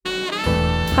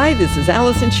Hi, this is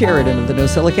Allison Sheridan of the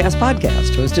NoSillicast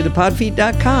podcast, hosted at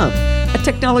podfeet.com, a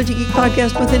technology geek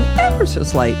podcast with an ever so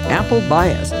slight Apple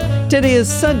bias. Today is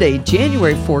Sunday,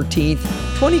 January 14th,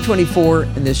 2024,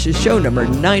 and this is show number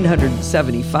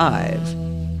 975.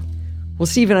 Well,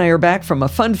 Steve and I are back from a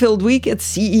fun-filled week at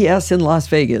CES in Las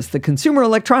Vegas, the Consumer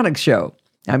Electronics Show.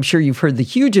 I'm sure you've heard the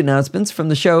huge announcements from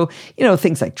the show,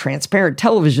 things like transparent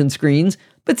television screens,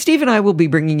 but Steve and I will be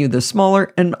bringing you the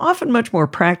smaller and often much more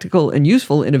practical and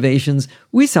useful innovations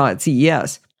we saw at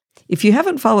CES. If you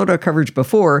haven't followed our coverage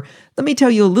before, let me tell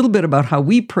you a little bit about how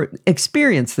we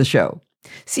experience the show.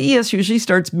 CES usually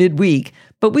starts midweek,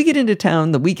 but we get into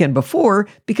town the weekend before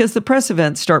because the press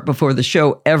events start before the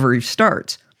show ever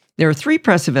starts. There are 3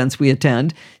 press events we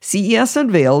attend: CES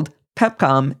Unveiled,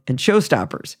 PepCom, and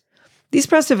Showstoppers. These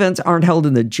press events aren't held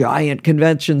in the giant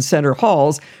convention center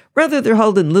halls. Rather, they're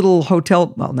held in little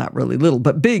hotel, well, not really little,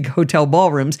 but big hotel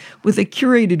ballrooms with a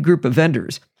curated group of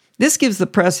vendors. This gives the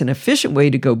press an efficient way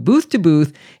to go booth to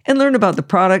booth and learn about the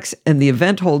products and the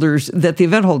event holders that the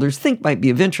event holders think might be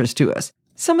of interest to us.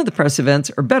 Some of the press events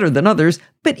are better than others,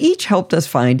 but each helped us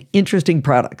find interesting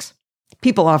products.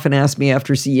 People often ask me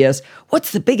after CES,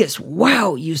 what's the biggest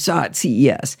wow you saw at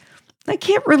CES? I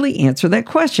can't really answer that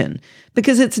question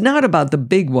because it's not about the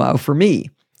big wow for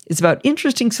me. It's about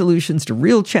interesting solutions to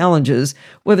real challenges,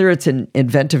 whether it's an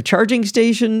inventive charging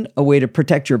station, a way to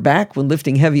protect your back when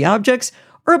lifting heavy objects,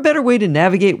 or a better way to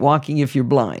navigate walking if you're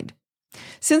blind.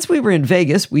 Since we were in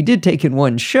Vegas, we did take in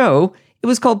one show. It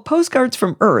was called Postcards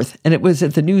from Earth, and it was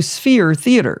at the new Sphere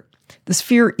Theater. The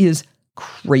Sphere is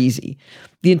crazy.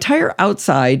 The entire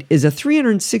outside is a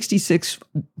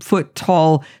 366-foot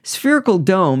tall spherical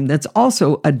dome that's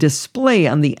also a display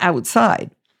on the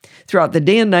outside. Throughout the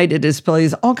day and night, it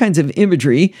displays all kinds of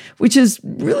imagery, which is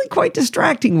really quite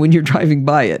distracting when you're driving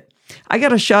by it. I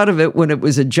got a shot of it when it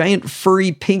was a giant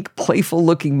furry, pink,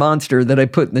 playful-looking monster that I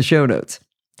put in the show notes.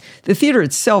 The theater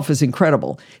itself is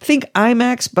incredible. Think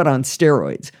IMAX, but on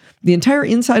steroids. The entire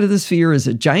inside of the Sphere is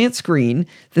a giant screen,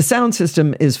 the sound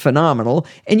system is phenomenal,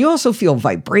 and you also feel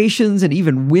vibrations and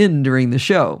even wind during the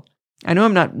show. I know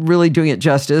I'm not really doing it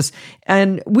justice,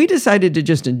 and we decided to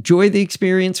just enjoy the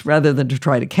experience rather than to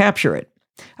try to capture it.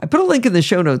 I put a link in the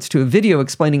show notes to a video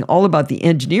explaining all about the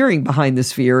engineering behind the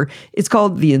Sphere. It's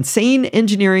called The Insane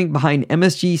Engineering Behind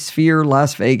MSG Sphere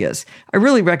Las Vegas. I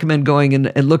really recommend going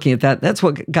and looking at that. That's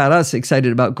what got us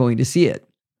excited about going to see it.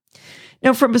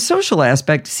 Now, from a social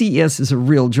aspect, CES is a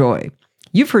real joy.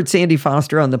 You've heard Sandy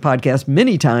Foster on the podcast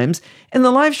many times, and the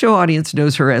live show audience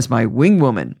knows her as my wing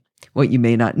woman. What you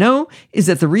may not know is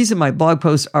that the reason my blog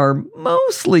posts are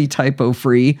mostly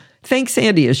typo-free, thanks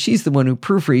Sandy, as she's the one who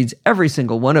proofreads every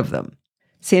single one of them.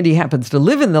 Sandy happens to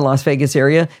live in the Las Vegas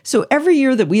area, so every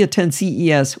year that we attend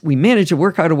CES, we manage to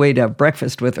work out a way to have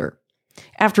breakfast with her.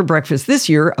 After breakfast this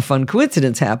year, a fun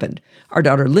coincidence happened. Our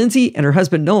daughter Lindsay and her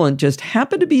husband Nolan just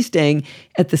happened to be staying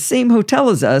at the same hotel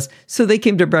as us, so they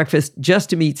came to breakfast just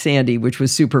to meet Sandy, which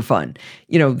was super fun.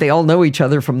 They all know each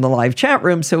other from the live chat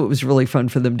room, so it was really fun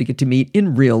for them to get to meet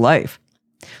in real life.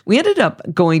 We ended up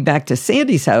going back to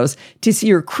Sandy's house to see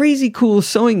her crazy cool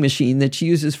sewing machine that she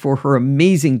uses for her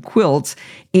amazing quilts,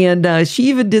 and she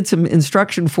even did some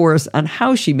instruction for us on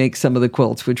how she makes some of the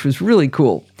quilts, which was really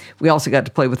cool. We also got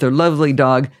to play with her lovely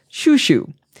dog, Shoo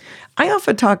Shoo. I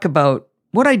often talk about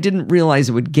what I didn't realize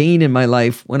I would gain in my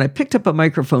life when I picked up a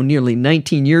microphone nearly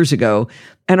 19 years ago,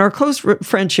 and our close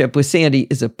friendship with Sandy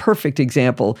is a perfect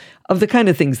example of the kind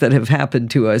of things that have happened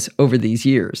to us over these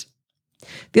years.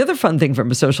 The other fun thing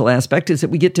from a social aspect is that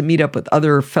we get to meet up with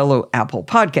other fellow Apple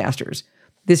podcasters.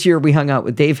 This year, we hung out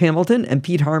with Dave Hamilton and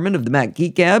Pete Harmon of the Mac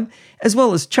Geek Gab, as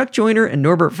well as Chuck Joyner and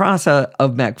Norbert Frasa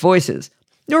of Mac Voices.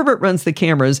 Norbert runs the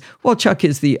cameras, while Chuck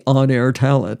is the on-air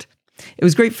talent. It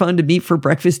was great fun to meet for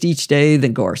breakfast each day,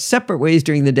 then go our separate ways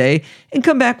during the day, and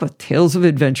come back with tales of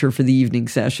adventure for the evening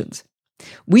sessions.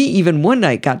 We even one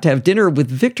night got to have dinner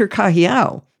with Victor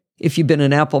Cajiao. If you've been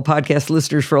an Apple podcast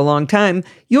listener for a long time,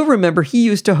 you'll remember he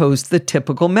used to host the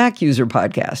Typical Mac User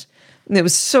podcast. And it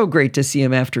was so great to see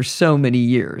him after so many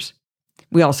years.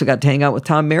 We also got to hang out with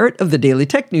Tom Merritt of the Daily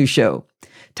Tech News Show.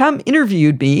 Tom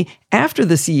interviewed me after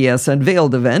the CES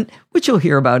Unveiled event, which you'll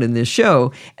hear about in this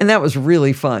show, and that was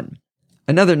really fun.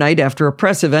 Another night after a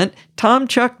press event, Tom,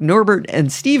 Chuck, Norbert,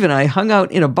 and Steve and I hung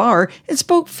out in a bar and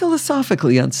spoke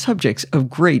philosophically on subjects of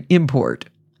great import.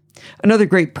 Another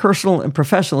great personal and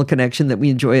professional connection that we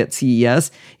enjoy at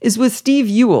CES is with Steve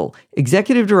Ewell,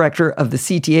 Executive Director of the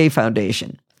CTA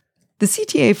Foundation. The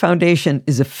CTA Foundation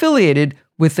is affiliated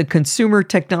with the Consumer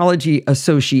Technology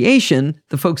Association,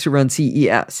 the folks who run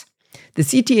CES. The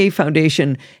CTA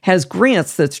Foundation has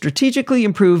grants that strategically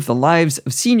improve the lives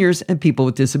of seniors and people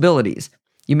with disabilities.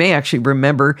 You may actually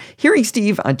remember hearing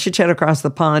Steve on Chit Chat Across the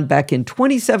Pond back in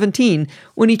 2017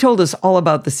 when he told us all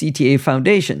about the CTA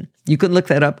Foundation. You can look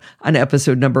that up on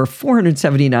episode number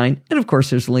 479, and of course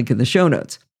there's a link in the show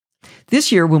notes.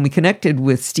 This year, when we connected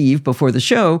with Steve before the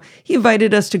show, he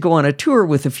invited us to go on a tour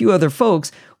with a few other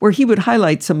folks where he would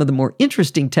highlight some of the more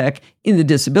interesting tech in the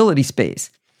disability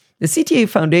space. The CTA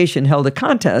Foundation held a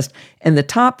contest, and the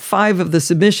top 5 of the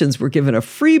submissions were given a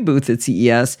free booth at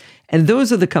CES, and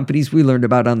those are the companies we learned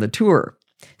about on the tour.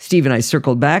 Steve and I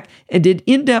circled back and did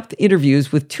in-depth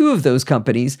interviews with 2 of those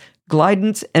companies,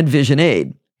 Glidance and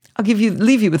VisionAid. I'll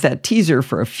leave you with that teaser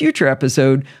for a future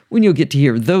episode when you'll get to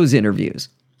hear those interviews.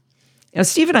 Now,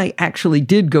 Steve and I actually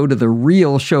did go to the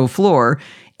real show floor,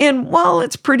 and while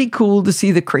it's pretty cool to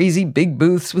see the crazy big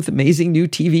booths with amazing new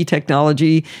TV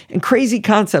technology and crazy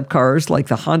concept cars like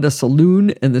the Honda Saloon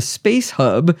and the Space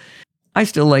Hub, I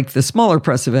still like the smaller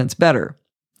press events better.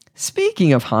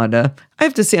 Speaking of Honda, I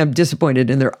have to say I'm disappointed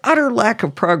in their utter lack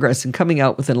of progress in coming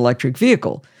out with an electric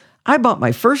vehicle. I bought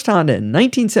my first Honda in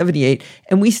 1978,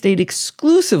 and we stayed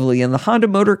exclusively in the Honda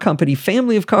Motor Company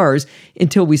family of cars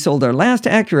until we sold our last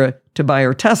Acura to buy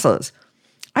our Teslas.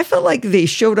 I felt like they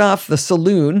showed off the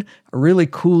Saloon, a really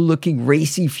cool-looking,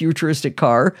 racy, futuristic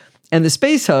car, and the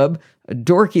Space Hub, a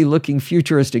dorky-looking,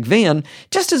 futuristic van,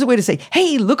 just as a way to say,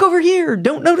 hey, look over here,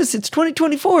 don't notice it's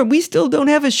 2024 and we still don't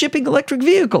have a shipping electric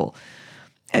vehicle.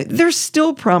 They're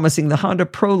still promising the Honda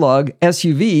Prologue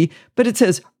SUV, but it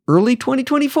says early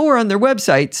 2024 on their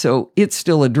website, so it's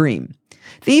still a dream.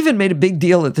 They even made a big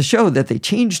deal at the show that they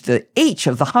changed the H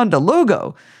of the Honda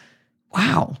logo.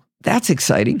 Wow, that's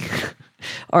exciting.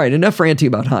 All right, enough ranting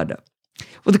about Honda.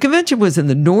 Well, the convention was in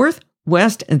the North,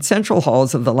 West, and Central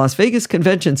halls of the Las Vegas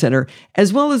Convention Center,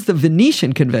 as well as the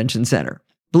Venetian Convention Center.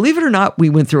 Believe it or not, we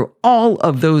went through all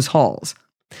of those halls.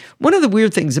 One of the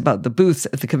weird things about the booths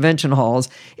at the convention halls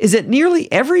is that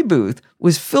nearly every booth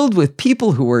was filled with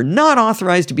people who were not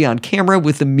authorized to be on camera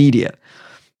with the media.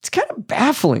 It's kind of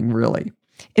baffling, really.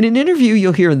 In an interview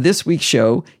you'll hear in this week's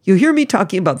show, you'll hear me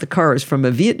talking about the cars from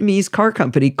a Vietnamese car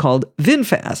company called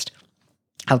Vinvast.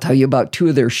 I'll tell you about 2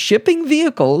 of their shipping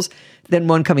vehicles, then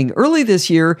one coming early this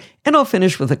year, and I'll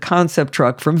finish with a concept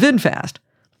truck from Vinvast.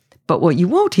 But what you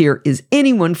won't hear is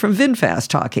anyone from Vinvast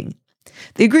talking.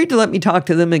 They agreed to let me talk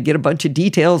to them and get a bunch of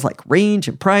details like range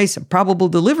and price and probable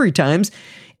delivery times,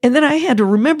 and then I had to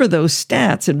remember those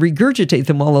stats and regurgitate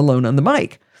them all alone on the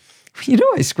mic. You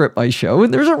know I script my show,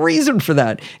 and there's a reason for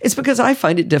that. It's because I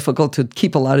find it difficult to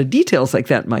keep a lot of details like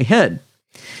that in my head.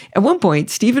 At one point,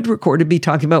 Steve had recorded me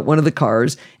talking about one of the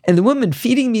cars, and the woman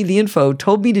feeding me the info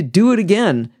told me to do it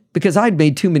again because I'd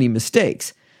made too many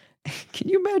mistakes. Can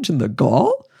you imagine the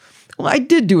gall? Well, I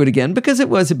did do it again because it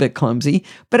was a bit clumsy,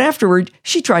 but afterward,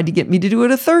 she tried to get me to do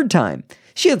it a third time.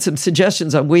 She had some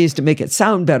suggestions on ways to make it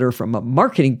sound better from a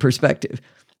marketing perspective.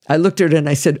 I looked at her and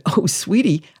I said, "Oh,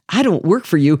 sweetie, I don't work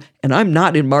for you, and I'm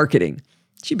not in marketing."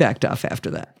 She backed off after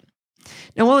that.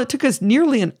 Now, while it took us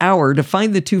nearly an hour to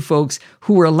find the 2 folks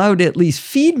who were allowed to at least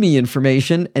feed me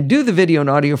information and do the video and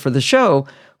audio for the show,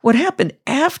 what happened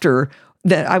after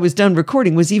that I was done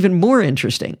recording was even more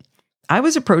interesting. I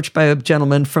was approached by a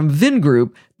gentleman from Vin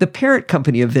Group, the parent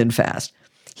company of Vinvast.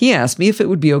 He asked me if it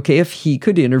would be okay if he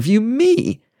could interview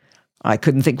me. I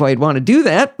couldn't think why he'd want to do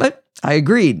that, but I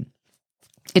agreed.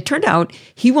 It turned out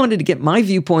he wanted to get my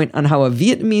viewpoint on how a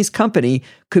Vietnamese company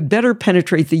could better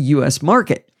penetrate the U.S.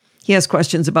 market. He asked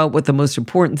questions about what the most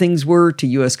important things were to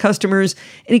U.S. customers,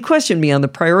 and he questioned me on the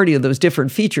priority of those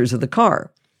different features of the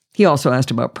car. He also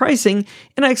asked about pricing,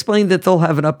 and I explained that they'll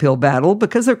have an uphill battle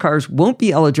because their cars won't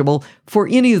be eligible for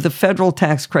any of the federal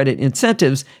tax credit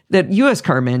incentives that U.S.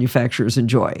 car manufacturers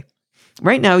enjoy.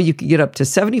 Right now, you can get up to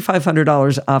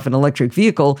 $7,500 off an electric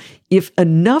vehicle if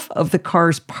enough of the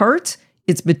car's parts,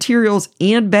 its materials,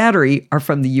 and battery are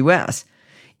from the U.S.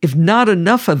 If not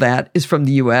enough of that is from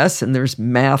the U.S., and there's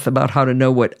math about how to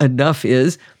know what enough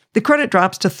is, the credit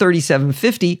drops to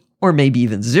 $3,750 or maybe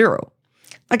even $0.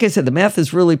 Like I said, the math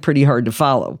is really pretty hard to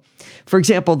follow. For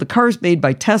example, the cars made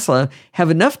by Tesla have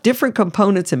enough different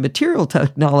components and material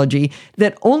technology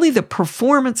that only the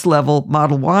performance level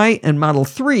Model Y and Model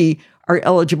 3 are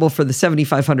eligible for the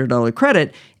 $7,500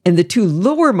 credit, and the 2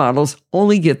 lower models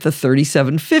only get the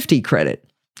 $3,750 credit.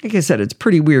 Like I said, it's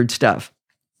pretty weird stuff.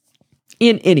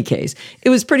 In any case, it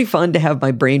was pretty fun to have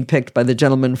my brain picked by the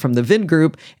gentleman from the Vin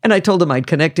Group, and I told him I'd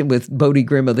connect him with Bodie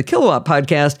Grimm of the Kilowatt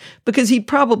Podcast because he'd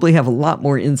probably have a lot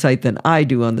more insight than I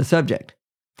do on the subject.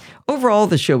 Overall,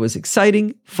 the show was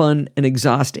exciting, fun, and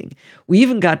exhausting. We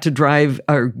even got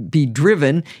to be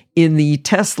driven in the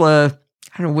Tesla,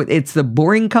 I don't know what, it's the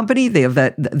Boring Company. They have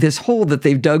this hole that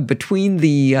they've dug between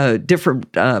the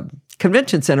different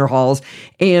convention center halls,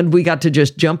 and we got to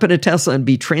just jump in a Tesla and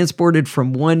be transported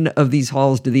from one of these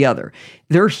halls to the other.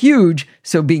 They're huge,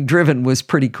 so being driven was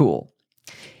pretty cool.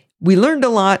 We learned a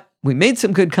lot, we made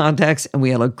some good contacts, and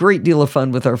we had a great deal of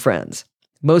fun with our friends.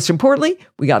 Most importantly,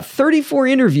 we got 34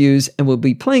 interviews, and we'll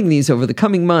be playing these over the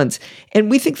coming months, and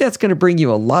we think that's going to bring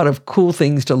you a lot of cool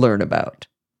things to learn about.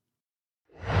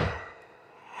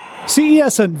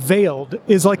 CES Unveiled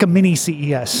is like a mini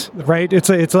CES, right?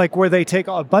 It's like where they take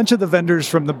a bunch of the vendors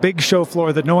from the big show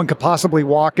floor that no one could possibly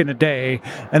walk in a day,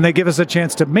 and they give us a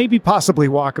chance to maybe possibly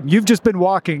walk them. You've just been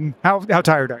walking. How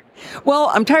tired are you?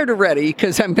 Well, I'm tired already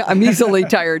because I'm easily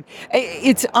tired.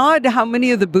 It's odd how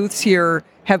many of the booths here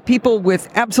have people with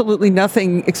absolutely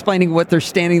nothing explaining what they're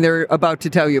standing there about to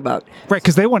tell you about. Right,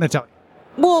 because they want to tell you.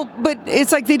 Well, but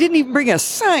it's like they didn't even bring a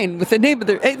sign with the name of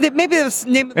their. Maybe that's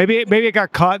the name. Maybe it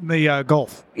got caught in the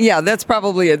Gulf. Yeah, that's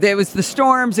probably it. There was the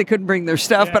storms; they couldn't bring their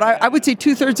stuff. Yeah, but I would say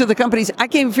 2/3 of the companies, I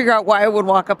can't even figure out why I would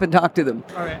walk up and talk to them.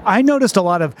 All right. I noticed a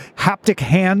lot of haptic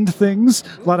hand things,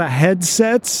 a lot of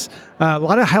headsets, a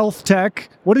lot of health tech.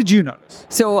 What did you notice?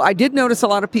 So I did notice a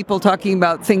lot of people talking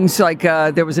about things like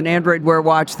there was an Android Wear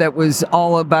watch that was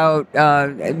all about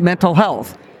mental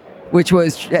health. Which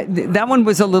was, that one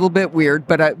was a little bit weird,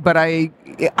 but I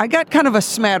got kind of a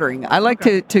smattering. I like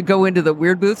to go into the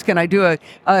weird booths. Can I do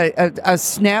a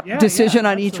snap decision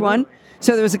on each one?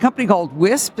 So there's a company called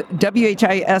WISP,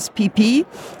 WHISPP.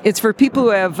 It's for people who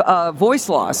have voice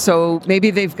loss. So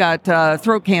maybe they've got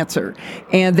throat cancer,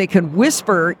 and they can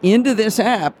whisper into this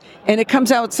app, and it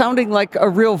comes out sounding like a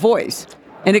real voice.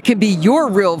 And it can be your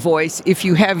real voice if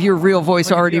you have your real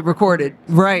voice already recorded.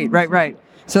 Right.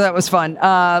 So that was fun.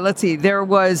 Let's see. There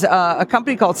was a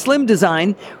company called Slim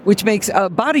Design, which makes a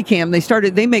body cam.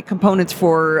 They make components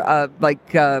for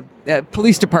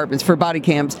police departments for body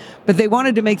cams, but they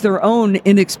wanted to make their own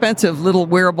inexpensive little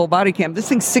wearable body cam. This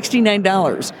thing's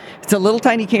 $69. It's a little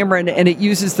tiny camera, and it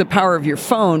uses the power of your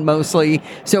phone mostly.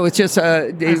 So it's just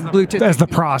a Bluetooth. As the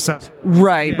process.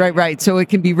 Right. So it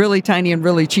can be really tiny and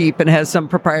really cheap and has some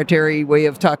proprietary way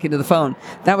of talking to the phone.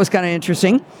 That was kind of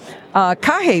interesting.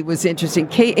 Kahe was interesting,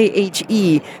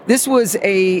 Kahe. This was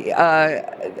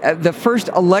the first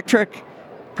electric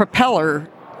propeller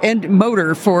and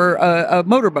motor for a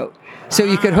motorboat. So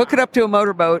you could hook it up to a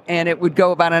motorboat, and it would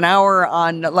go about an hour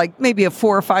on like maybe a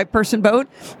 4 or 5 person boat,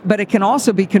 but it can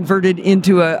also be converted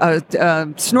into a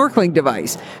snorkeling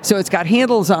device. So it's got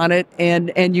handles on it,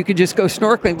 and you could just go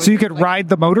snorkeling. So you could ride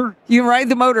the motor? You can ride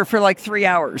the motor for like 3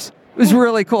 hours. It was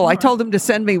really cool. I told them to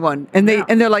send me one, and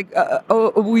they're like,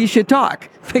 we should talk.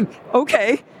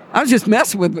 Okay. I was just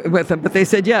messing with them, but they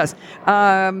said yes.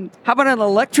 How about an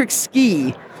electric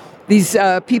ski? These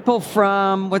people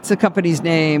from, what's the company's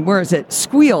name? Where is it?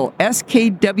 Squeal,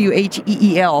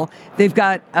 SKWHEEL. They've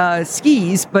got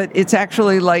skis, but it's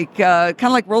actually like kind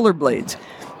of like rollerblades.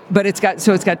 But it's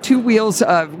got 2 wheels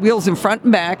in front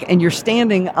and back, and you're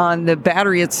standing on the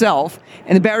battery itself,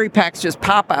 and the battery packs just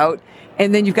pop out.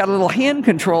 And then you've got a little hand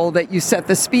control that you set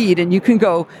the speed, and you can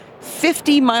go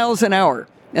 50 miles an hour.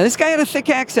 Now, this guy had a thick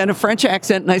accent, a French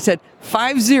accent, and I said,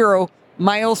 50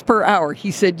 miles per hour. He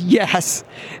said, yes.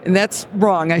 And that's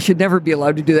wrong. I should never be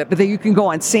allowed to do that. But then you can go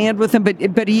on sand with him.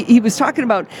 But he was talking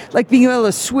about like being able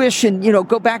to swish and,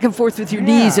 go back and forth with your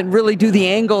knees and really do the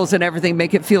angles and everything,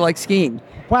 make it feel like skiing.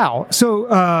 Wow. So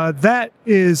that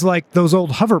is like those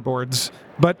old hoverboards,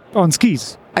 but on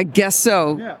skis. I guess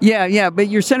so. Yeah. But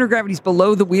your center of gravity's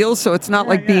below the wheels, so it's not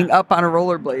like being up on a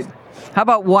rollerblade. How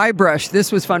about Y-brush?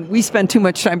 This was fun. We spend too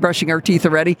much time brushing our teeth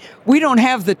already. We don't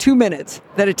have the 2 minutes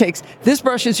that it takes. This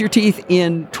brushes your teeth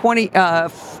in 20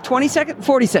 seconds,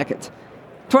 40 seconds.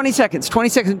 20 seconds,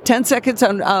 10 seconds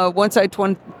on one side,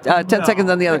 10 seconds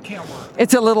on the other.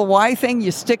 It's a little Y thing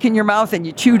you stick in your mouth and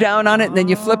you chew down on it, and then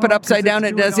you flip it upside down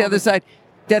and it does the other side.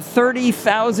 That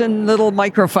 30,000 little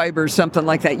microfibers, something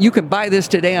like that. You can buy this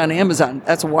today on Amazon.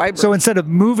 That's a Y brush. So instead of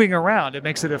moving around, it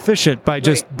makes it efficient by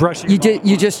just brushing.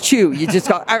 You just chew. You just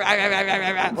go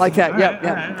like that.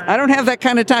 Yeah. I don't have that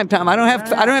kind of time, Tom. I don't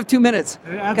have 2 minutes.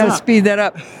 Got to speed that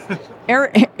up.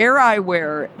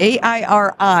 AIWear,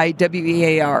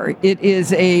 AIRIWEAR. It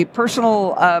is a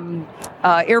personal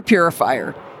air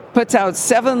purifier. Puts out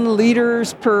 7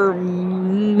 liters per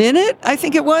minute, I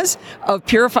think it was, of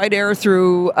purified air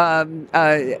through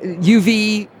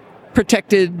UV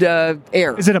protected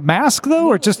air. Is it a mask though,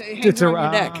 or just it's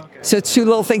around your neck? Okay. So it's 2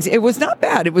 little things. It was not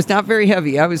bad. It was not very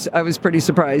heavy. I was pretty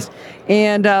surprised.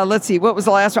 And let's see, what was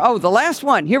the last one? Oh, the last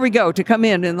one. Here we go to come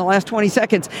in the last 20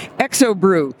 seconds. Exo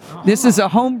Brew. This is a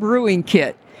home brewing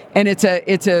kit. And it's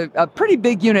a pretty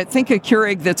big unit. Think a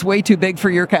Keurig that's way too big for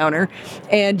your counter.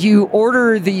 And you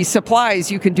order the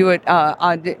supplies. You can do it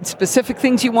on specific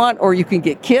things you want, or you can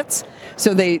get kits.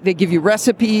 So they give you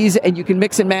recipes, and you can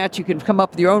mix and match. You can come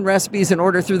up with your own recipes and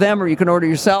order through them, or you can order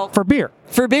yourself. For beer.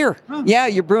 For beer. Huh. Yeah,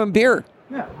 you're brewing beer.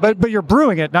 Yeah, but you're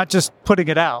brewing it, not just putting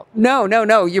it out. No.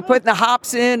 You're putting the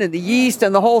hops in and the yeast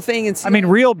and the whole thing. And I mean,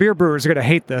 real beer brewers are going to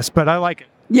hate this, but I like it.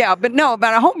 Yeah, but no,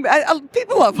 about a home.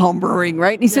 People love home brewing,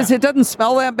 right? And he says it doesn't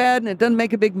smell that bad and it doesn't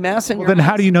make a big mess. Well, then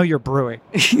how do you know you're brewing?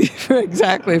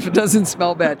 Exactly, if it doesn't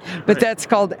smell bad. But that's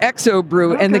called Exo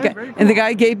Brew, okay, and the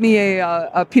guy gave me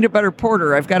a peanut butter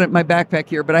porter. I've got it in my backpack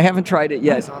here, but I haven't tried it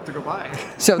yet. Nice, I'll have to go buy.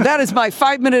 So that is my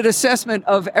 5-minute assessment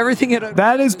of everything.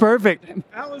 That is perfect,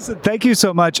 Allison. Thank you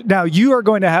so much. Now you are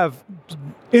going to have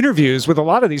interviews with a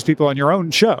lot of these people on your own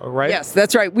show, right? Yes,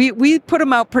 that's right. We put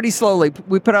them out pretty slowly.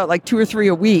 We put out like 2 or 3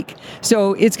 a week.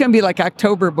 So it's going to be like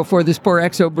October before this poor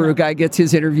Exo Brew guy gets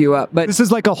his interview up. But this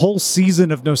is like a whole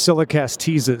season of NosillaCast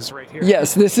teases right here.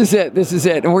 Yes, this is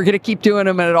it. And we're going to keep doing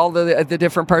them at all the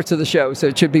different parts of the show. So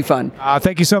it should be fun.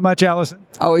 Thank you so much, Allison.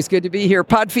 Always good to be here.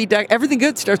 Podfeet. Everything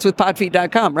good starts with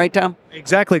podfeet.com, right, Tom?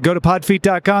 Exactly. Go to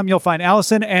podfeet.com. You'll find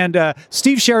Allison and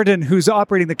Steve Sheridan, who's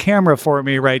operating the camera for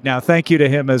me right now. Thank you to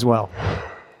him as well.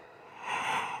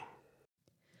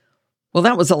 Well,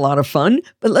 that was a lot of fun,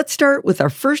 but let's start with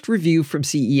our first review from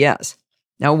CES.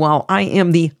 Now, while I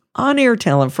am the on-air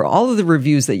talent for all of the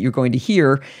reviews that you're going to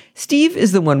hear, Steve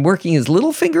is the one working his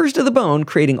little fingers to the bone,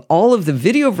 creating all of the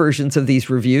video versions of these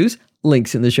reviews,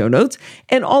 links in the show notes,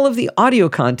 and all of the audio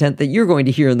content that you're going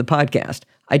to hear in the podcast.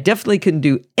 I definitely couldn't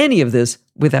do any of this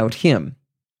without him.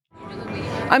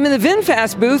 I'm in the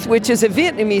Vinvast booth, which is a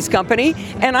Vietnamese company,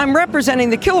 and I'm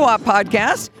representing the Kilowatt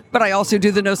podcast, but I also do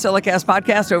the NosillaCast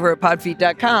podcast over at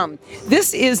podfeet.com.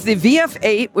 This is the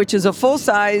VF8, which is a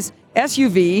full-size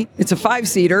SUV. It's a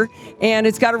 5-seater, and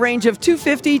it's got a range of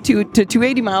 250 to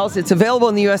 280 miles. It's available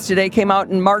in the U.S. today, came out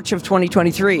in March of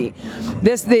 2023.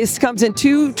 This comes in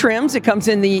 2 trims. It comes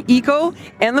in the Eco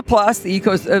and the Plus.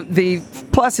 The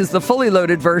Plus is the fully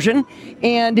loaded version,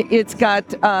 and it's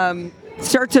got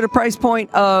starts at a price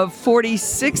point of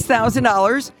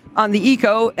 $46,000 on the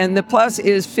Eco, and the Plus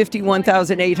is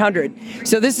 $51,800.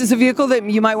 So this is a vehicle that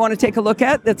you might want to take a look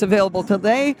at that's available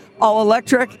today, all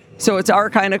electric, so it's our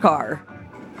kind of car.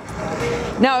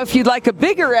 Now, if you'd like a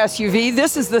bigger SUV,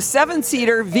 this is the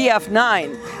 7-seater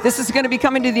VF9. This is going to be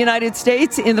coming to the United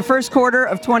States in the first quarter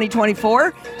of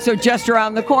 2024, so just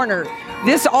around the corner.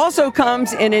 This also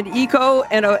comes in an Eco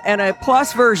and a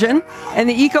Plus version, and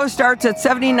the Eco starts at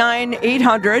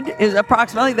 $79,800 is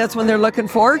approximately, that's when they're looking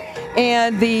for,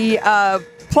 and the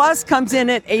Plus comes in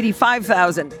at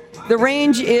 $85,000. The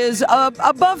range is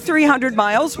above 300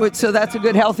 miles, so that's a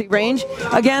good healthy range.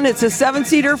 Again, it's a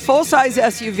 7-seater full-size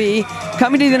SUV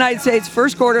coming to the United States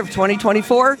first quarter of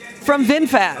 2024 from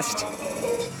Vinvast.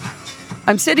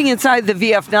 I'm sitting inside the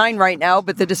VF9 right now,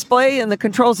 but the display and the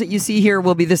controls that you see here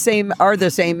are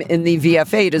the same in the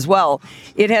VF8 as well.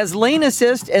 It has lane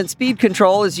assist and speed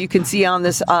control, as you can see on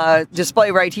this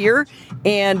display right here,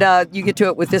 and you get to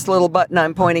it with this little button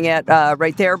I'm pointing at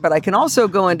right there. But I can also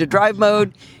go into drive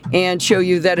mode and show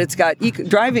you that it's got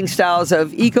driving styles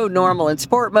of Eco, Normal, and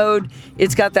Sport mode.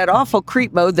 It's got that awful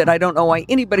creep mode that I don't know why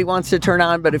anybody wants to turn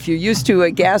on, but if you're used to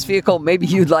a gas vehicle, maybe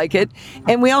you'd like it.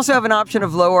 And we also have an option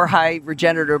of low or high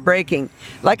regenerative braking.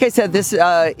 Like I said, this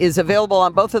is available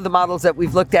on both of the models that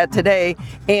we've looked at today,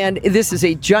 and this is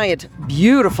a giant,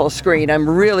 beautiful screen. I'm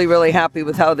really, really happy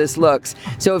with how this looks.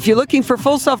 So if you're looking for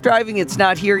full self-driving, it's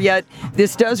not here yet.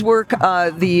 This does work,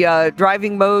 the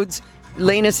driving modes.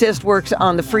 Lane assist works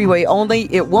on the freeway only.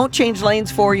 It won't change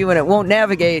lanes for you and it won't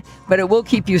navigate, but it will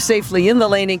keep you safely in the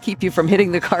lane and keep you from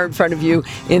hitting the car in front of you.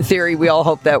 In theory, we all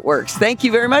hope that works. Thank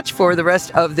you very much for the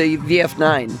rest of the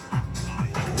VF9.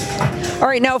 All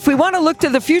right, now if we want to look to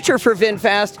the future for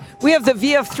VinFast, we have the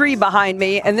VF3 behind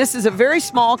me, and this is a very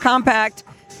small, compact,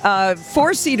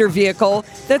 4-seater vehicle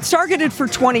that's targeted for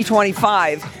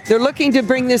 2025. They're looking to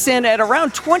bring this in at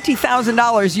around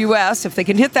 $20,000 US. If they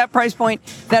can hit that price point,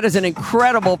 that is an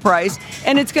incredible price.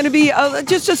 And it's going to be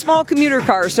just a small commuter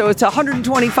car. So it's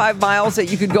 125 miles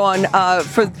that you could go on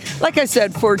for, like I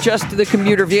said, for just the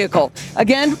commuter vehicle.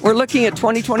 Again, we're looking at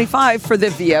 2025 for the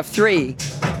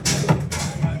VF3.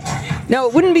 Now,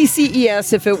 it wouldn't be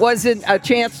CES if it wasn't a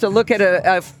chance to look at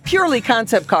a purely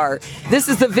concept car. This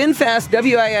is the VinFast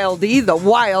WILD, the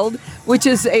Wild, which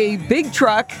is a big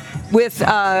truck with,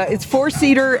 it's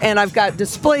 4-seater, and I've got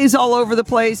displays all over the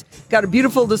place. Got a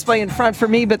beautiful display in front for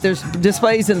me, but there's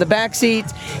displays in the back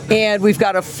seats, and we've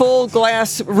got a full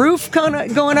glass roof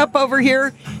going up over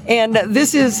here. And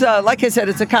this is, like I said,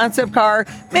 it's a concept car.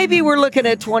 Maybe we're looking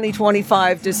at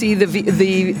 2025 to see the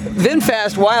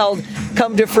Vinvast Wild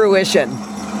come to fruition.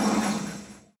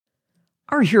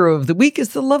 Our hero of the week is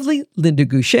the lovely Linda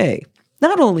Goucher.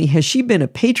 Not only has she been a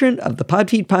patron of the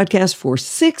Podfeed podcast for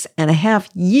 6.5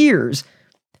 years,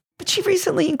 but she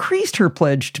recently increased her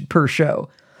pledge per show.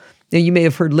 Now, you may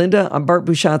have heard Linda on Bart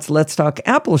Bouchat's Let's Talk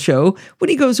Apple show when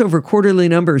he goes over quarterly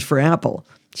numbers for Apple.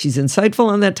 She's insightful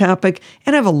on that topic,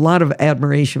 and I have a lot of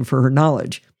admiration for her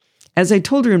knowledge. As I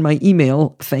told her in my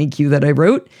email, thank you, that I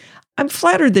wrote, I'm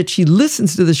flattered that she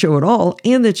listens to the show at all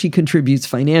and that she contributes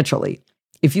financially.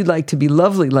 If you'd like to be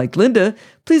lovely like Linda,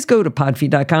 please go to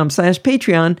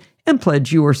podfeed.com/Patreon and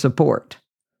pledge your support.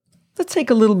 Let's take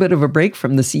a little bit of a break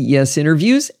from the CES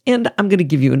interviews, and I'm going to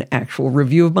give you an actual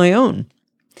review of my own.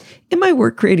 In my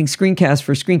work creating screencasts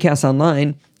for Screencasts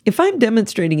Online, if I'm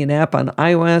demonstrating an app on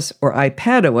iOS or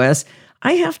iPadOS,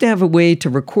 I have to have a way to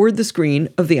record the screen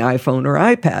of the iPhone or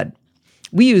iPad.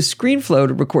 We use ScreenFlow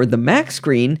to record the Mac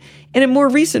screen, and in more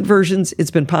recent versions, it's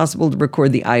been possible to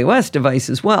record the iOS device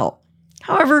as well.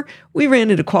 However, we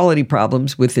ran into quality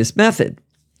problems with this method.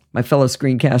 My fellow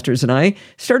screencasters and I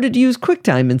started to use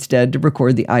QuickTime instead to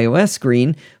record the iOS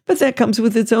screen, but that comes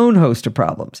with its own host of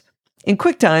problems. In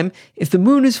QuickTime, if the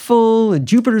moon is full and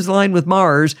Jupiter's aligned with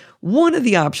Mars, one of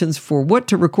the options for what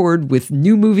to record with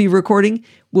new movie recording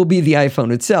will be the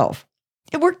iPhone itself.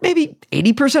 It worked maybe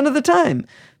 80% of the time,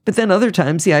 but then other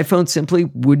times the iPhone simply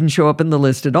wouldn't show up in the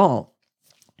list at all.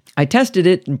 I tested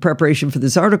it in preparation for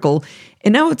this article,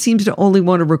 and now it seems to only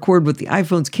want to record what the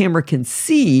iPhone's camera can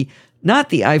see, not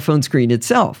the iPhone screen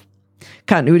itself.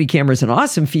 Continuity camera is an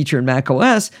awesome feature in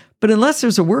macOS, but unless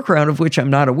there's a workaround of which I'm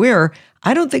not aware,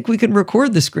 I don't think we can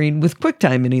record the screen with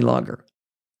QuickTime any longer.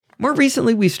 More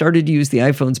recently, we've started to use the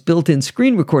iPhone's built-in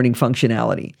screen recording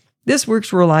functionality. This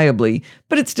works reliably,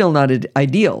 but it's still not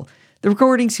ideal. The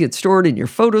recordings get stored in your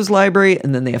Photos library,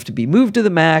 and then they have to be moved to the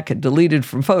Mac and deleted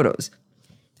from Photos.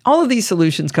 All of these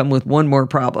solutions come with one more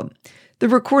problem. The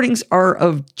recordings are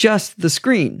of just the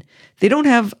screen. They don't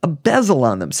have a bezel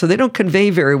on them, so they don't convey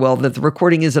very well that the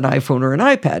recording is an iPhone or an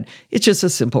iPad. It's just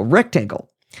a simple rectangle.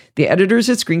 The editors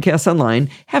at Screencasts Online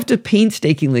have to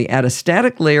painstakingly add a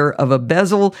static layer of a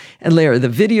bezel and layer the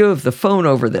video of the phone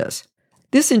over this.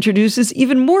 This introduces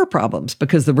even more problems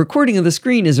because the recording of the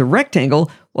screen is a rectangle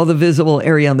while the visible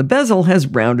area on the bezel has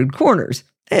rounded corners.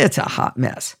 It's a hot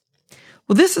mess.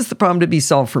 Well, this is the problem to be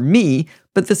solved for me,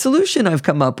 but the solution I've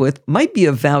come up with might be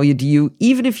of value to you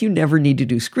even if you never need to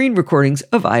do screen recordings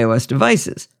of iOS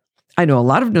devices. I know a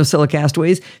lot of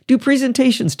NosillaCastaways do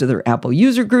presentations to their Apple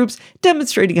user groups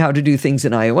demonstrating how to do things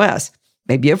in iOS.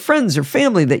 Maybe you have friends or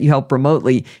family that you help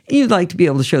remotely and you'd like to be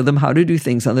able to show them how to do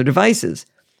things on their devices.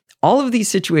 All of these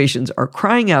situations are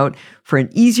crying out for an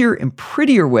easier and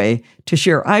prettier way to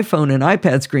share iPhone and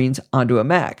iPad screens onto a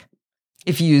Mac.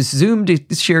 If you use Zoom to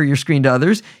share your screen to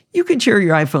others, you can share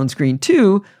your iPhone screen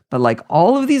too, but like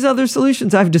all of these other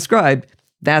solutions I've described,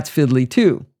 that's fiddly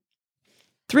too.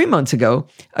 3 months ago,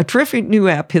 a terrific new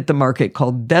app hit the market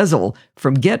called Bezel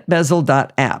from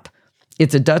getbezel.app.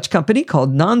 It's a Dutch company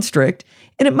called Nonstrict,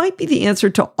 and it might be the answer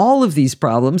to all of these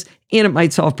problems, and it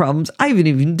might solve problems I haven't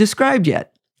even described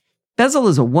yet. Bezel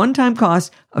is a one-time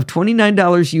cost of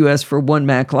 $29 US for one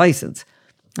Mac license.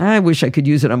 I wish I could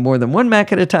use it on more than one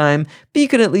Mac at a time, but you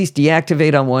can at least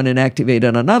deactivate on one and activate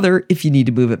on another if you need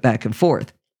to move it back and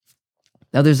forth.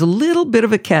 Now, there's a little bit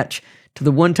of a catch to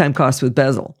the one-time cost with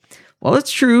Bezel. While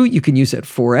it's true you can use it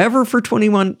forever for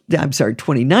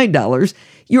 $29,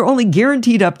 you're only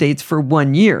guaranteed updates for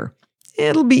 1 year.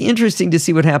 It'll be interesting to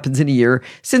see what happens in a year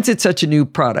since it's such a new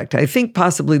product. I think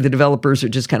possibly the developers are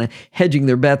just kind of hedging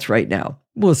their bets right now.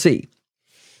 We'll see.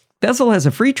 Bezel has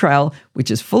a free trial,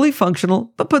 which is fully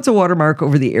functional, but puts a watermark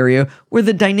over the area where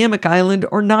the dynamic island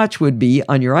or notch would be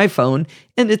on your iPhone,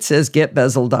 and it says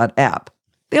getbezel.app.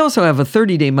 They also have a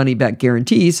 30-day money-back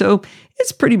guarantee, so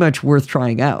it's pretty much worth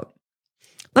trying out.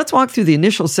 Let's walk through the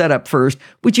initial setup first,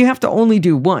 which you have to only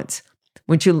do once.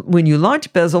 When you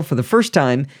launch Bezel for the first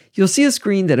time, you'll see a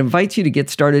screen that invites you to get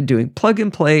started doing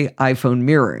plug-and-play iPhone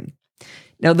mirroring.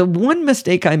 Now, the one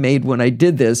mistake I made when I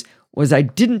did this was I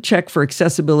didn't check for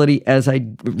accessibility as I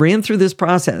ran through this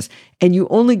process, and you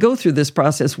only go through this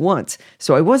process once,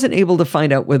 so I wasn't able to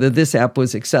find out whether this app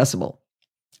was accessible.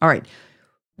 All right,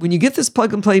 when you get this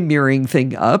plug-and-play mirroring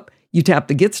thing up, you tap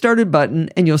the Get Started button,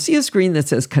 and you'll see a screen that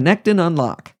says Connect and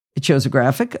Unlock. It shows a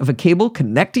graphic of a cable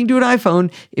connecting to an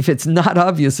iPhone if it's not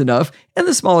obvious enough, and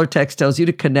the smaller text tells you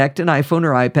to connect an iPhone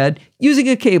or iPad using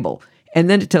a cable, and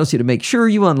then it tells you to make sure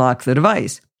you unlock the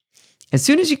device. As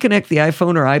soon as you connect the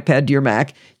iPhone or iPad to your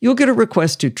Mac, you'll get a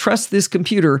request to trust this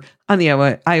computer on the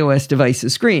iOS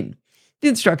device's screen. The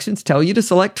instructions tell you to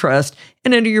select Trust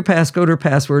and enter your passcode or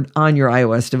password on your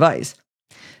iOS device.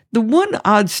 The one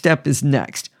odd step is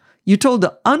next. You're told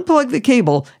to unplug the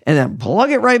cable and then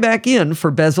plug it right back in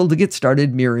for Bezel to get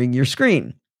started mirroring your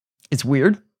screen. It's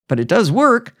weird, but it does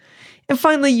work. And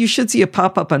finally, you should see a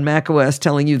pop-up on macOS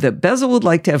telling you that Bezel would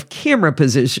like to have camera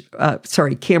permission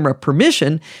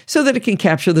so that it can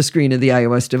capture the screen of the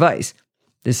iOS device.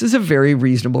 This is a very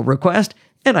reasonable request,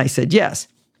 and I said yes.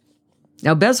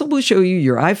 Now, Bezel will show you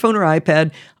your iPhone or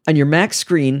iPad on your Mac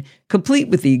screen, complete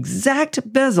with the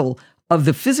exact bezel of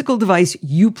the physical device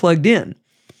you plugged in.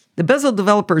 The Bezel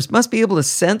developers must be able to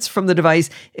sense from the device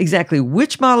exactly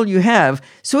which model you have,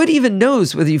 so it even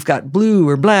knows whether you've got blue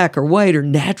or black or white or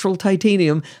natural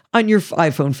titanium on your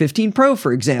iPhone 15 Pro,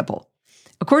 for example.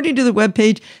 According to the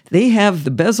webpage, they have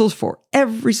the bezels for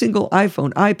every single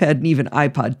iPhone, iPad, and even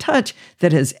iPod Touch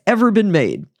that has ever been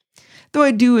made. Though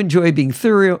I do enjoy being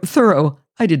thorough,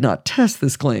 I did not test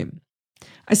this claim.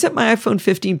 I set my iPhone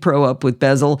 15 Pro up with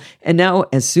Bezel, and now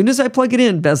as soon as I plug it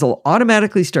in, Bezel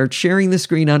automatically starts sharing the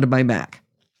screen onto my Mac.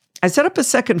 I set up a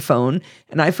second phone,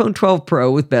 an iPhone 12 Pro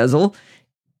with Bezel,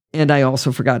 and I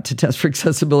also forgot to test for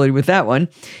accessibility with that one,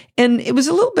 and it was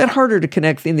a little bit harder to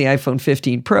connect than the iPhone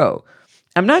 15 Pro.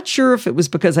 I'm not sure if it was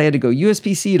because I had to go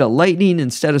USB-C to Lightning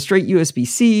instead of straight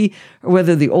USB-C, or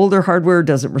whether the older hardware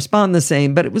doesn't respond the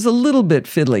same, but it was a little bit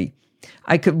fiddly.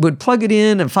 I would plug it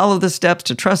in and follow the steps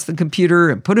to trust the computer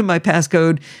and put in my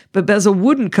passcode, but Bezel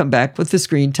wouldn't come back with the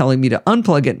screen telling me to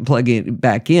unplug it and plug it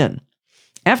back in.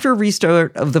 After a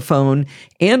restart of the phone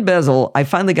and Bezel, I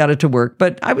finally got it to work,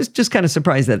 but I was just kind of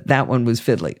surprised that that one was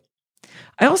fiddly.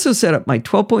 I also set up my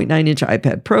 12.9-inch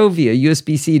iPad Pro via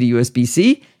USB-C to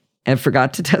USB-C and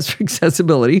forgot to test for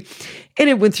accessibility, and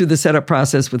it went through the setup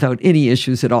process without any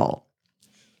issues at all.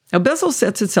 Now, Bezel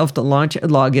sets itself to launch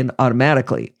and log in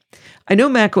automatically. I know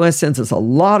macOS sends us a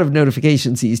lot of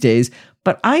notifications these days,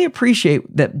 but I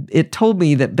appreciate that it told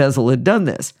me that Bezel had done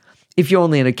this. If you're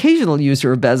only an occasional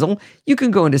user of Bezel, you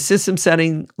can go into System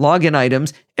Setting, Login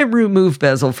Items, and remove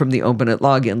Bezel from the Open at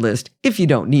Login list if you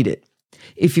don't need it.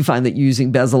 If you find that you're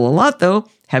using Bezel a lot, though,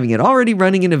 having it already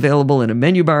running and available in a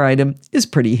menu bar item is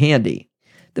pretty handy.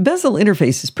 The Bezel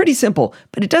interface is pretty simple,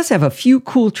 but it does have a few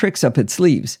cool tricks up its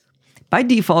sleeves. By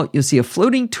default, you'll see a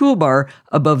floating toolbar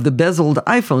above the bezeled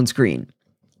iPhone screen.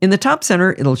 In the top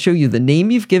center, it'll show you the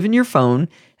name you've given your phone,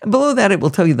 and below that, it will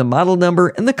tell you the model number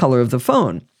and the color of the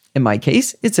phone. In my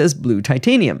case, it says blue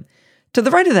titanium. To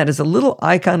the right of that is a little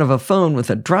icon of a phone with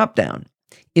a drop-down.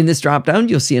 In this drop-down,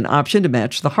 you'll see an option to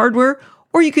match the hardware,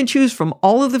 or you can choose from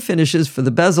all of the finishes for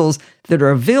the bezels that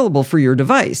are available for your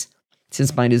device.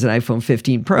 Since mine is an iPhone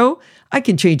 15 Pro, I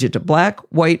can change it to black,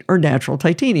 white, or natural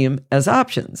titanium as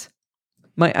options.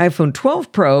 My iPhone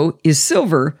 12 Pro is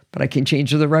silver, but I can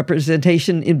change the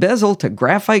representation in bezel to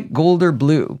graphite, gold, or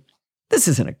blue. This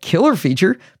isn't a killer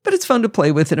feature, but it's fun to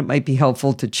play with, and it might be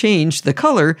helpful to change the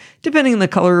color depending on the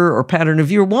color or pattern of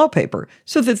your wallpaper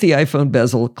so that the iPhone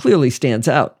bezel clearly stands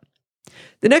out.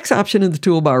 The next option in the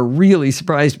toolbar really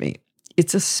surprised me.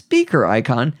 It's a speaker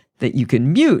icon that you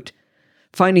can mute.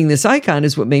 Finding this icon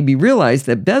is what made me realize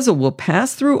that Bezel will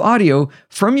pass through audio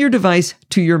from your device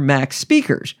to your Mac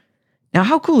speakers. Now,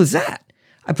 how cool is that?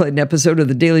 I played an episode of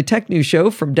the Daily Tech News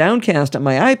Show from Downcast on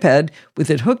my iPad with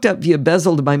it hooked up via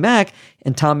Bezel to my Mac,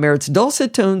 and Tom Merritt's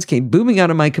dulcet tones came booming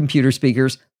out of my computer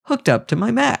speakers hooked up to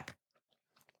my Mac.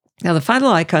 Now, the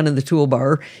final icon in the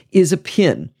toolbar is a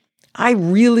pin. I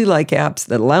really like apps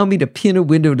that allow me to pin a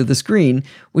window to the screen,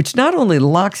 which not only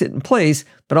locks it in place,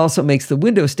 but also makes the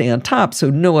window stay on top so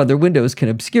no other windows can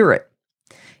obscure it.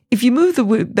 If you move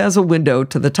the bezel window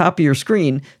to the top of your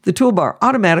screen, the toolbar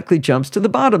automatically jumps to the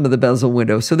bottom of the bezel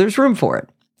window, so there's room for it.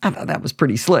 I thought that was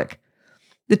pretty slick.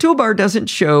 The toolbar doesn't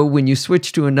show when you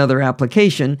switch to another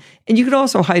application, and you can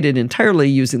also hide it entirely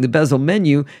using the bezel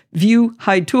menu, View,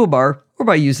 Hide Toolbar, or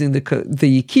by using the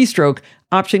keystroke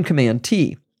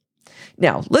Option-Command-T.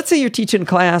 Now, let's say you're teaching a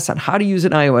class on how to use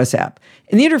an iOS app,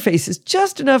 and the interface is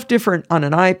just enough different on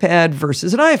an iPad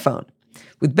versus an iPhone.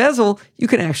 With Bezel, you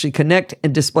can actually connect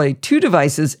and display two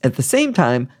devices at the same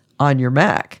time on your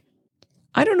Mac.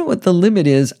 I don't know what the limit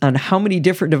is on how many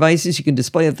different devices you can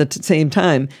display at the same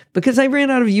time because I ran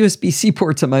out of USB-C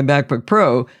ports on my MacBook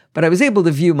Pro, but I was able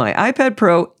to view my iPad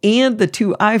Pro and the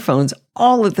two iPhones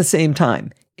all at the same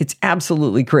time. It's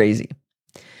absolutely crazy.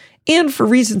 And for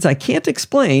reasons I can't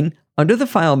explain, under the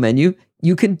File menu,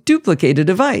 You can duplicate a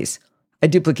device. I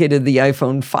duplicated the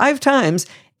iPhone 5 times,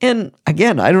 and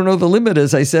again, I don't know the limit,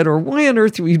 as I said, or why on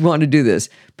earth we'd want to do this,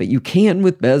 but you can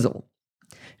with Bezel.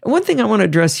 And one thing I want to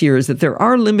address here is that there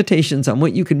are limitations on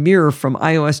what you can mirror from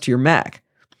iOS to your Mac.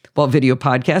 While video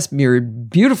podcasts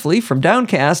mirrored beautifully from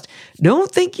Downcast,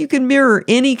 don't think you can mirror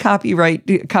any copy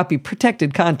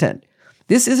protected content.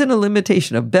 This isn't a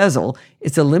limitation of Bezel,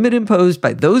 it's a limit imposed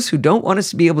by those who don't want us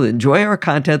to be able to enjoy our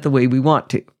content the way we want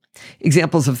to.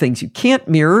 Examples of things you can't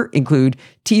mirror include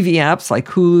TV apps like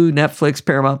Hulu, Netflix,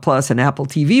 Paramount Plus, and Apple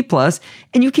TV Plus,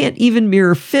 and you can't even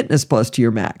mirror Fitness Plus to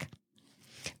your Mac.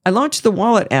 I launched the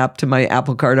Wallet app to my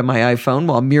Apple Card on my iPhone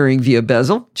while mirroring via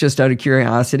Bezel, just out of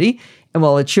curiosity, and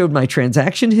while it showed my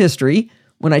transaction history,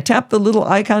 when I tapped the little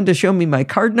icon to show me my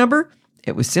card number,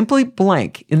 it was simply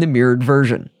blank in the mirrored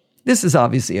version. This is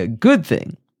obviously a good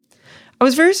thing. I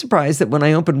was very surprised that when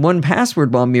I opened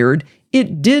 1Password while mirrored,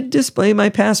 it did display my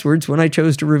passwords when I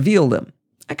chose to reveal them.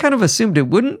 I kind of assumed it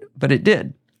wouldn't, but it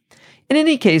did. In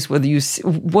any case,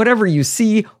 whatever you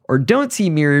see or don't see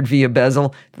mirrored via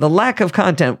Bezel, the lack of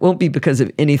content won't be because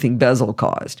of anything Bezel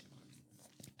caused.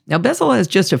 Now, Bezel has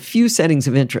just a few settings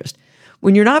of interest.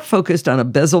 When you're not focused on a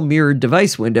Bezel mirrored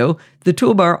device window, the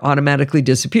toolbar automatically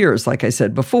disappears, like I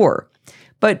said before.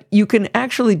 But you can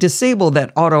actually disable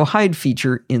that auto hide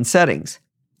feature in settings.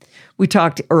 We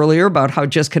talked earlier about how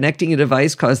just connecting a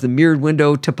device caused the mirrored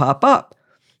window to pop up.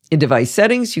 In device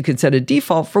settings, you can set a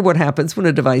default for what happens when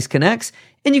a device connects,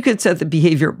 and you can set the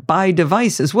behavior by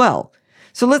device as well.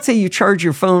 So let's say you charge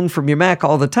your phone from your Mac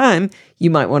all the time, you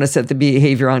might want to set the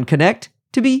behavior on Connect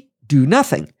to be do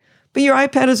nothing. But your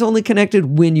iPad is only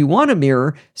connected when you want to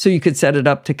mirror, so you could set it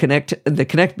up to connect the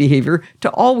Connect behavior to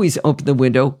always open the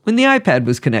window when the iPad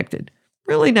was connected.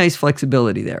 Really nice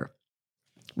flexibility there.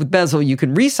 With Bezel, you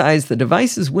can resize the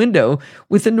device's window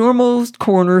with the normal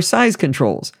corner size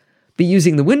controls. But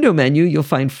using the window menu, you'll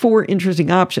find 4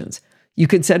 interesting options. You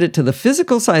can set it to the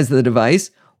physical size of the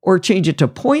device, or change it to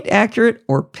point accurate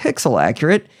or pixel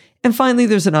accurate, and finally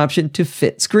there's an option to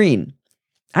fit screen.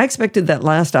 I expected that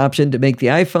last option to make the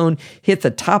iPhone hit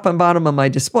the top and bottom of my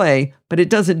display, but it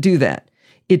doesn't do that.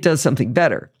 It does something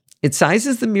better. It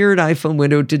sizes the mirrored iPhone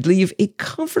window to leave a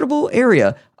comfortable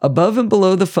area above and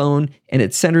below the phone, and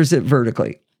it centers it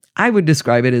vertically. I would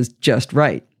describe it as just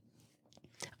right.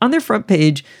 On their front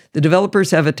page, the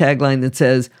developers have a tagline that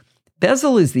says,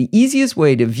 "Bezel is the easiest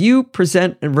way to view,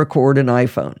 present, and record an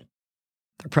iPhone."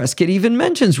 The press kit even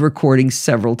mentions recording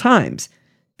several times.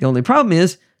 The only problem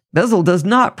is, Bezel does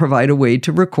not provide a way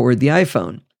to record the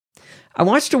iPhone. I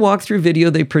watched a walkthrough video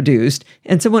they produced,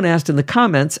 and someone asked in the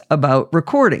comments about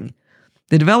recording.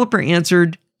 The developer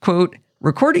answered, quote,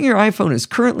 "Recording your iPhone is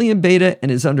currently in beta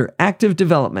and is under active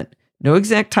development. No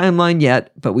exact timeline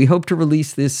yet, but we hope to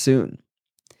release this soon."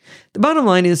 The bottom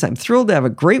line is I'm thrilled to have a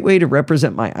great way to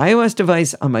represent my iOS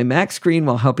device on my Mac screen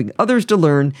while helping others to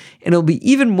learn, and it'll be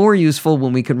even more useful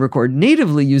when we can record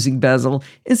natively using Bezel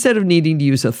instead of needing to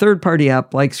use a third-party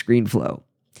app like ScreenFlow.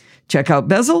 Check out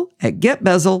Bezel at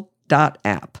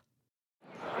getbezel.app.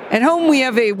 At home, we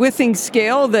have a Withings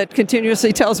scale that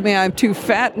continuously tells me I'm too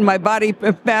fat and my body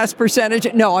mass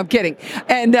percentage. No, I'm kidding.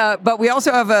 And but we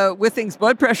also have a Withings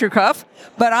blood pressure cuff.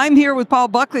 But I'm here with Paul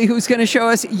Buckley, who's going to show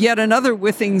us yet another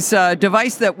Withings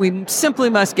device that we simply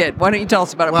must get. Why don't you tell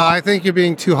us about it, Well, Paul? I think you're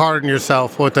being too hard on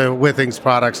yourself with the Withings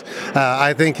products.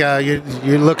 I think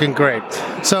you're looking great.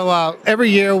 So every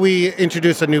year we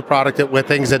introduce a new product at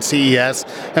Withings at CES,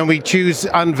 and we choose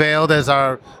Unveiled as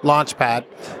our launch pad.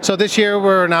 So this year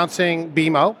we're announcing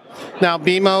BeamO. Now,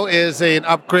 BeamO is an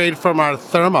upgrade from our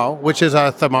Thermo, which is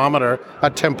a thermometer, a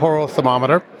temporal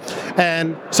thermometer.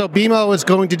 And so BeamO is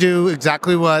going to do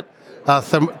exactly what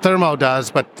Thermo does,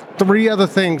 but 3 other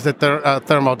things that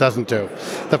Thermo doesn't do.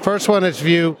 The first one is if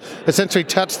you essentially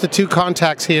touch the 2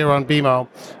 contacts here on BeamO,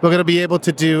 we're going to be able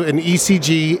to do an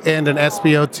ECG and an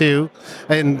SpO2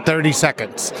 in 30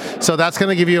 seconds. So that's going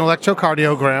to give you an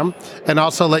electrocardiogram and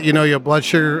also let you know your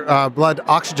blood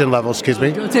oxygen level,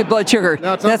 Don't say blood sugar.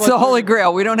 No, it's not That's blood the holy sugar.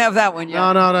 grail. We don't have that one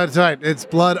yet. No, that's right. It's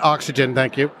blood oxygen,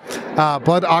 thank you.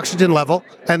 Blood oxygen level.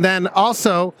 And then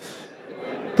also,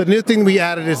 the new thing we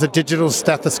added is a digital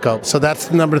stethoscope. So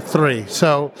that's number 3.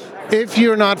 So if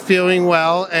you're not feeling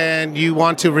well and you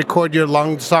want to record your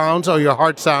lung sounds or your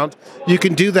heart sound, you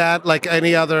can do that like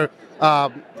any other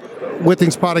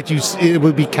Withings product. It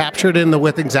would be captured in the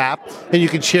Withings app, and you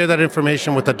can share that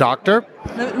information with the doctor.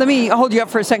 Let me hold you up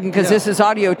for a second because this is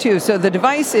audio too. So the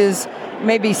device is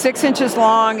maybe 6 inches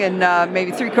long and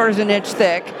maybe 3/4 of an inch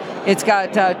thick. It's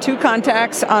got 2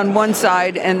 contacts on one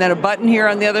side and then a button here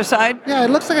on the other side. Yeah, it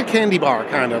looks like a candy bar,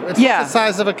 kind of. It's like the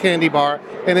size of a candy bar,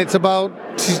 and it's about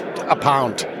a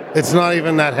pound. It's not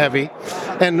even that heavy.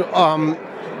 And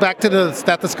back to the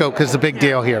stethoscope, because the big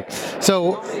deal here.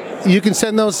 So you can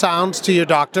send those sounds to your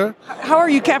doctor. How are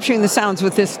you capturing the sounds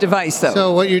with this device, though?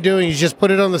 So what you're doing, you just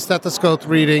put it on the stethoscope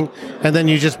reading, and then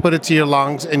you just put it to your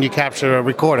lungs, and you capture a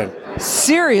recording.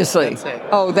 Seriously? That's it.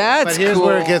 Oh, that's But here's cool.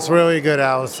 where it gets really good,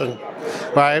 Allison.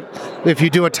 Right? If you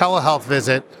do a telehealth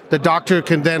visit, the doctor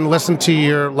can then listen to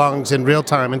your lungs in real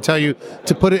time and tell you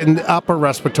to put it in the upper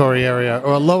respiratory area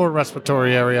or a lower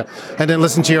respiratory area, and then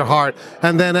listen to your heart.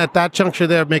 And then at that juncture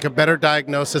there, make a better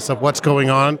diagnosis of what's going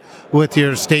on with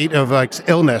your state of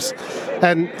illness.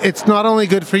 And it's not only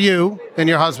good for you and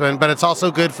your husband, but it's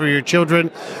also good for your children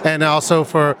and also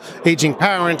for aging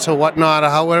parents or whatnot,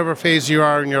 or whatever phase you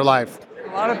are in your life.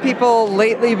 A lot of people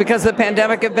lately, because of the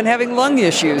pandemic, have been having lung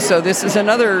issues. So this is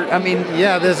another,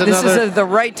 this is the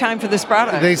right time for this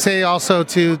product. They say also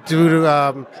due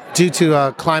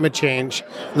to climate change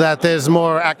that there's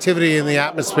more activity in the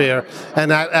atmosphere,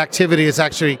 and that activity is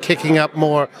actually kicking up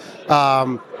more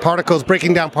particles,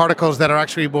 breaking down particles that are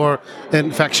actually more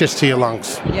infectious to your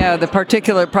lungs. Yeah, the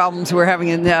particulate problems we're having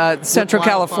in Central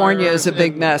California is a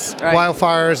big mess. Right?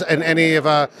 Wildfires and any of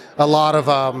a lot of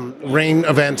rain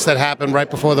events that happen right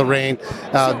before the rain,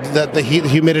 the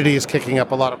humidity is kicking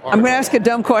up a lot of particles. I'm going to ask a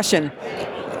dumb question.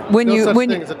 No such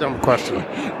thing as a dumb question.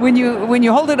 When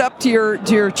you hold it up to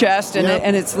your chest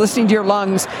and it's listening to your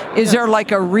lungs, is there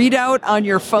like a readout on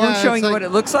your phone showing you what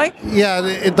it looks like? Yeah,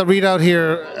 the readout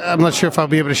here, I'm not sure if I'll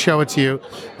be able to show it to you,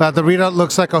 but the readout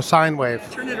looks like a sine wave.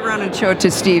 Turn it around and show it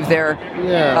to Steve there.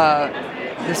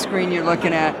 Yeah. The screen you're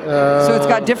looking at. So it's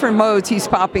got different modes he's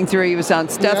popping through. He was on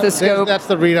stethoscope. That's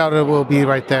the readout. It will be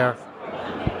right there.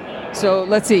 So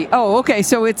let's see. Oh, okay.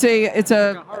 So it's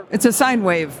a sine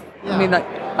wave.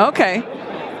 Yeah. Okay.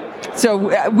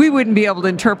 So we wouldn't be able to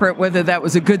interpret whether that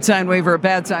was a good sine wave or a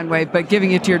bad sine wave, but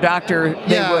giving it to your doctor,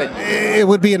 they would. It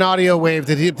would be an audio wave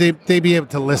that they'd be able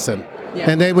to listen. Yeah.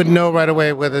 And they would know right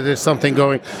away whether there's something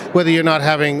going, whether you're not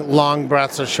having long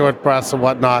breaths or short breaths or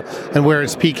whatnot, and where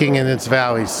it's peaking in its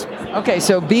valleys. Okay,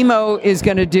 so BeamO is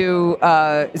going to do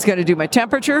my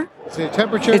temperature. So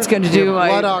temperature. It's going to do my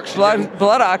blood oxygen.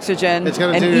 Blood oxygen. It's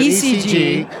going to an do your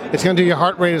ECG. It's going to do your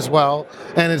heart rate as well,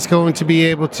 and it's going to be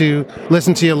able to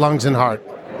listen to your lungs and heart.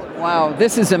 Wow,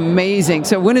 this is amazing.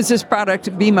 So when is this product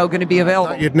BeamO going to be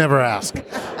available? You'd never ask.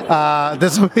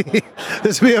 This will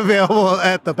be available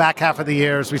at the back half of the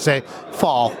year, as we say,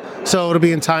 fall. So it'll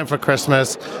be in time for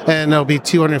Christmas, and it'll be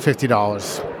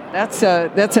 $250. That's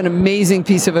an amazing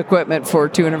piece of equipment for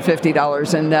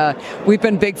 $250, and we've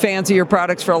been big fans of your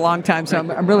products for a long time. So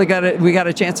I'm really we got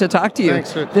a chance to talk to you.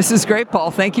 Thanks. This is great,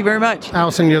 Paul. Thank you very much.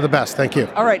 Allison, you're the best. Thank you.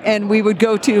 All right, and we would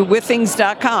go to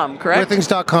withings.com, correct?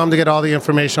 Withings.com to get all the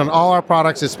information on all our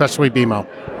products, especially BeamO.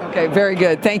 Okay, very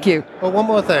good. Thank you. Well, one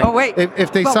more thing. Oh, wait.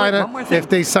 If they go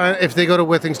to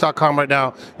Withings.com right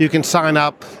now, you can sign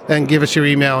up and give us your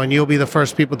email, and you'll be the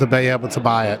first people to be able to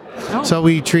buy it. Oh. So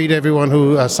we treat everyone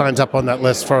who signs up on that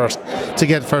list first to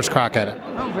get first crack at it.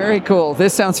 Oh, very cool.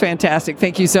 This sounds fantastic.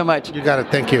 Thank you so much. You got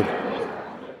it. Thank you.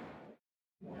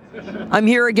 I'm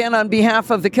here again on behalf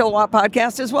of the Kilowatt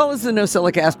Podcast as well as the No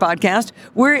Silicast Podcast.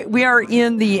 We are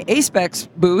in the AISPEX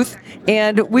booth,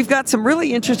 and we've got some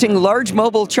really interesting large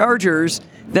mobile chargers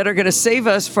that are going to save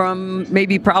us from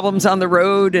maybe problems on the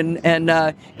road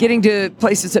and getting to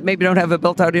places that maybe don't have a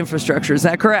built-out infrastructure. Is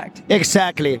that correct?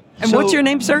 Exactly. And what's your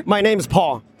name, sir? My name is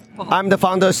Paul. I'm the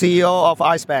founder CEO of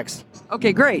AISPEX.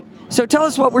 Okay, great. So tell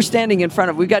us what we're standing in front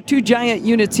of. We've got two giant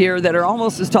units here that are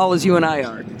almost as tall as you and I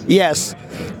are. Yes.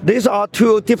 These are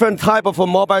two different type of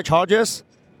mobile chargers.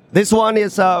 This one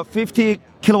is 50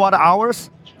 kilowatt hours.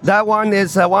 That one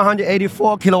is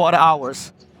 184 kilowatt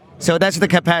hours. So that's the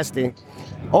capacity.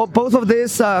 Both of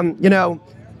these,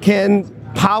 can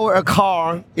power a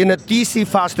car in a DC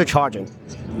fast charging.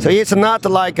 So it's not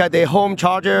like the home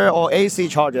charger or AC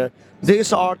charger.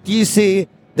 These are DC,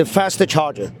 the fast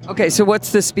charger. Okay, so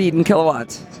what's the speed in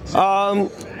kilowatts?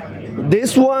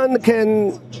 This one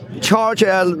can charge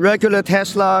a regular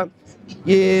Tesla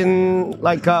in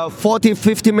like 40,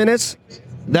 50 minutes.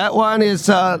 That one is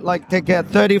take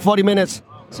 30, 40 minutes.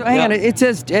 So hang on, it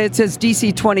says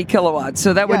DC 20 kilowatts,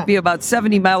 so that would be about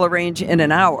 70 mile range in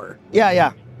an hour.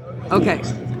 Yeah. Okay.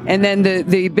 And then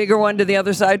the bigger one to the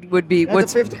other side would be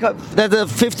that's a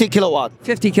 50 kilowatt.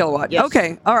 50 kilowatt. Yes.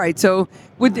 Okay. All right. So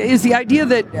is the idea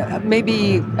that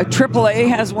maybe a AAA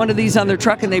has one of these on their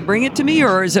truck and they bring it to me,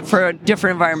 or is it for a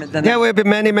different environment than that? There will be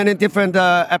many, many different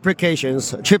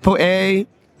applications. AAA,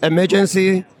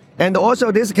 emergency, and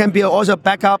also this can be also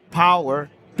backup power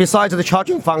besides the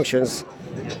charging functions.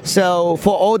 So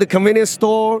for all the convenience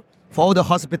store, for all the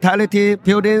hospitality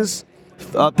buildings,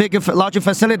 larger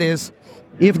facilities,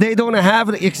 if they don't have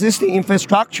the existing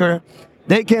infrastructure,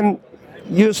 they can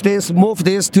move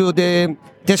this to the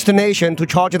destination to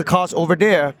charge the cars over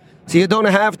there. So you don't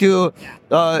have to,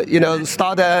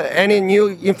 start any new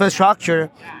infrastructure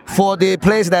for the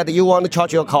place that you want to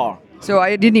charge your car. So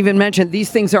I didn't even mention these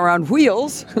things are on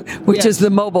wheels, which is the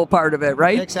mobile part of it,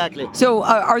 right? Exactly. So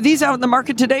are these out in the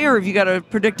market today, or have you got a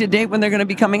predicted date when they're going to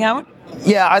be coming out?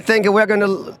 Yeah, I think we're going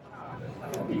to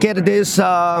get this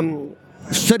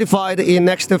certified in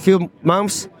next few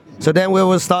months. So then we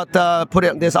will start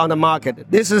putting this on the market.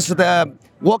 This is the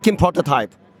working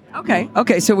prototype. Okay.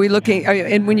 So we're looking,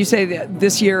 and when you say that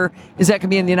this year, is that going to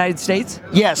be in the United States?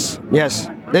 Yes.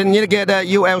 They need to get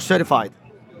UL certified.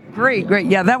 Great.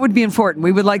 Yeah, that would be important.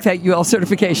 We would like that UL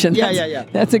certification. Yeah.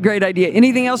 That's a great idea.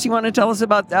 Anything else you want to tell us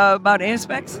about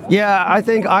AISPEX? Yeah, I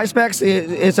think AISPEX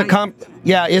is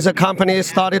a company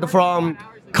started from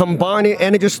combining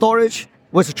energy storage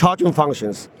with charging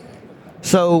functions.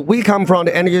 So we come from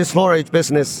the energy storage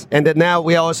business, and then now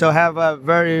we also have a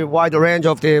very wide range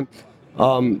of the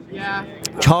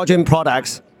charging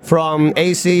products, from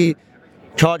AC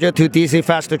charger to DC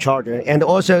faster charger, and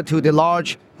also to the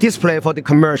large display for the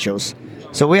commercials.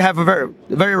 So we have a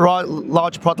very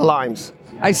large product lines.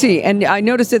 I see. And I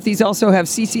noticed that these also have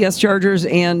CCS chargers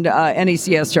and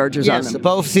NACS chargers on them. Yes,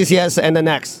 both CCS and the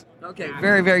NACS. Okay,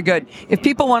 very, very good. If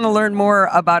people want to learn more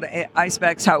about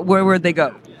AISPEX, where would they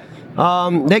go?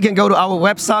 They can go to our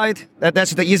website.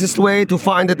 That's the easiest way to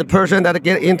find the person that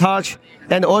get in touch.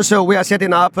 And also we are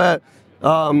setting up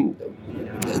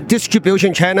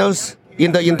distribution channels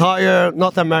in the entire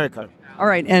North America. All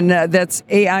right, and that's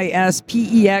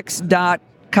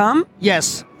AISPEX.com?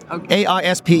 Yes, okay.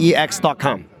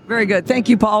 AISPEX.com. Very good. Thank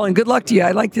you, Paul, and good luck to you.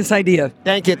 I like this idea.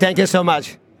 Thank you so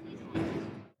much.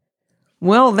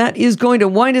 Well, that is going to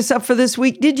wind us up for this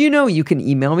week. Did you know you can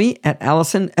email me at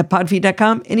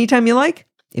allison@podfeet.com anytime you like?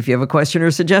 If you have a question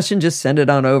or suggestion, just send it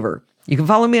on over. You can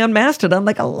follow me on Mastodon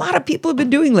like a lot of people have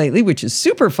been doing lately, which is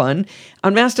super fun.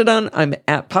 On Mastodon, I'm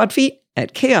at podfeet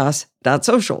at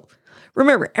chaos.social.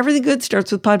 Remember, everything good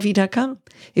starts with podfeet.com.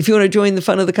 If you want to join the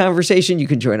fun of the conversation, you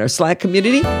can join our Slack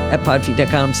community at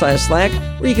podfeet.com/Slack,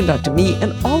 where you can talk to me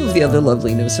and all of the other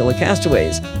lovely Nosilla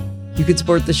castaways. You can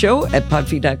support the show at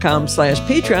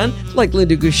podfeet.com/Patreon, like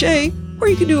Linda Goucher, or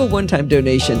you can do a one-time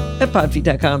donation at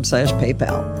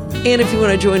podfeet.com/PayPal. And if you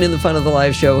want to join in the fun of the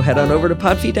live show, head on over to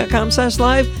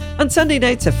podfeet.com/live on Sunday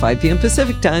nights at 5 p.m.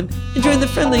 Pacific time and join the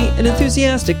friendly and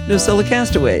enthusiastic Nosilla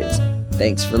castaways.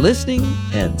 Thanks for listening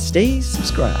and stay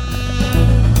subscribed.